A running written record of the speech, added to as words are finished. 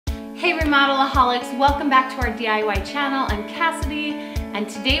Hey Remodelaholics, welcome back to our DIY channel. I'm Cassidy, and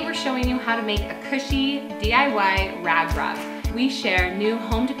today we're showing you how to make a cushy DIY rag rug. We share new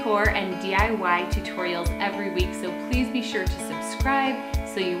home decor and DIY tutorials every week, so please be sure to subscribe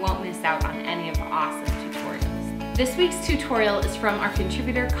so you won't miss out on any of the awesome tutorials. This week's tutorial is from our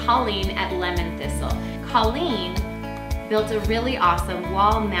contributor Colleen at Lemon Thistle. Colleen built a really awesome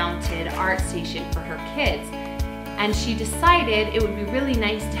wall-mounted art station for her kids. And she decided it would be really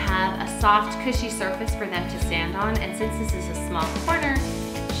nice to have a soft, cushy surface for them to stand on, and since this is a small corner,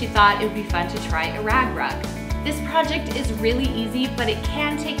 she thought it would be fun to try a rag rug. This project is really easy, but it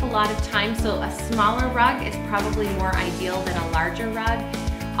can take a lot of time, so a smaller rug is probably more ideal than a larger rug.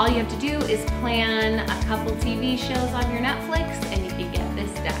 All you have to do is plan a couple TV shows on your Netflix, and you can get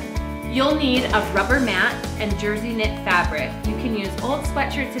this done. You'll need a rubber mat and jersey knit fabric. You can use old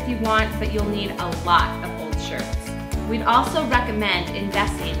sweatshirts if you want, but you'll need a lot of old shirts. We'd also recommend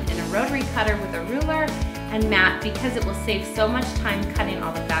investing in a rotary cutter with a ruler and mat because it will save so much time cutting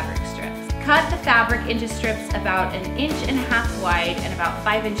all the fabric strips. Cut the fabric into strips about 1.5 inches wide and about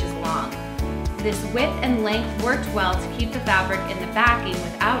 5 inches long. This width and length worked well to keep the fabric in the backing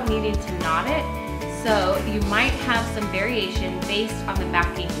without needing to knot it, so you might have some variation based on the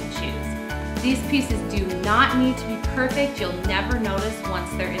backing you choose. These pieces do not need to be perfect. You'll never notice once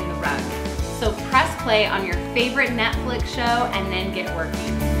they're in the rug. So press play on your favorite Netflix show and then get working.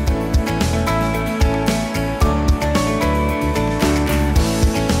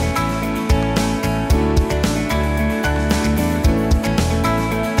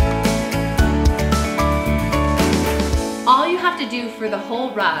 All you have to do for the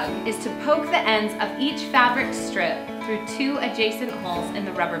whole rug is to poke the ends of each fabric strip through 2 adjacent holes in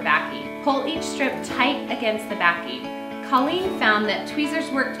the rubber backing. Pull each strip tight against the backing. Colleen found that tweezers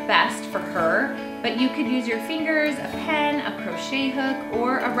worked best for her, but you could use your fingers, a pen, a crochet hook,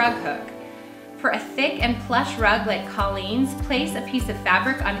 or a rug hook. For a thick and plush rug like Colleen's, place a piece of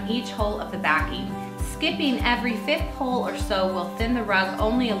fabric on each hole of the backing. Skipping every 5th hole or so will thin the rug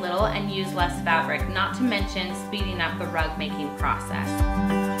only a little and use less fabric, not to mention speeding up the rug making process.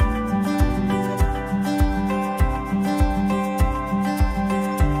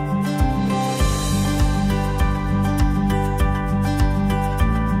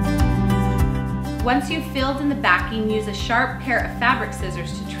 Once you've filled in the backing, use a sharp pair of fabric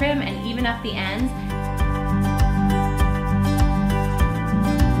scissors to trim and even up the ends.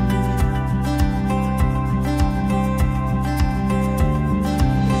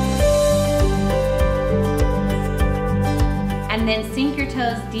 And then sink your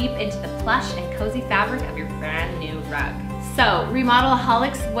toes deep into the plush and cozy fabric of your brand new rug. So,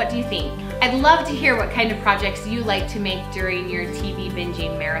 Remodelaholics, what do you think? I'd love to hear what kind of projects you like to make during your TV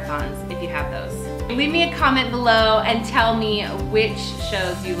binging marathons, if you have those. Leave me a comment below and tell me which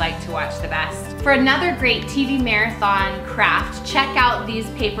shows you like to watch the best. For another great TV marathon craft, check out these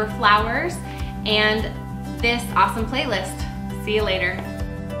paper flowers and this awesome playlist. See you later.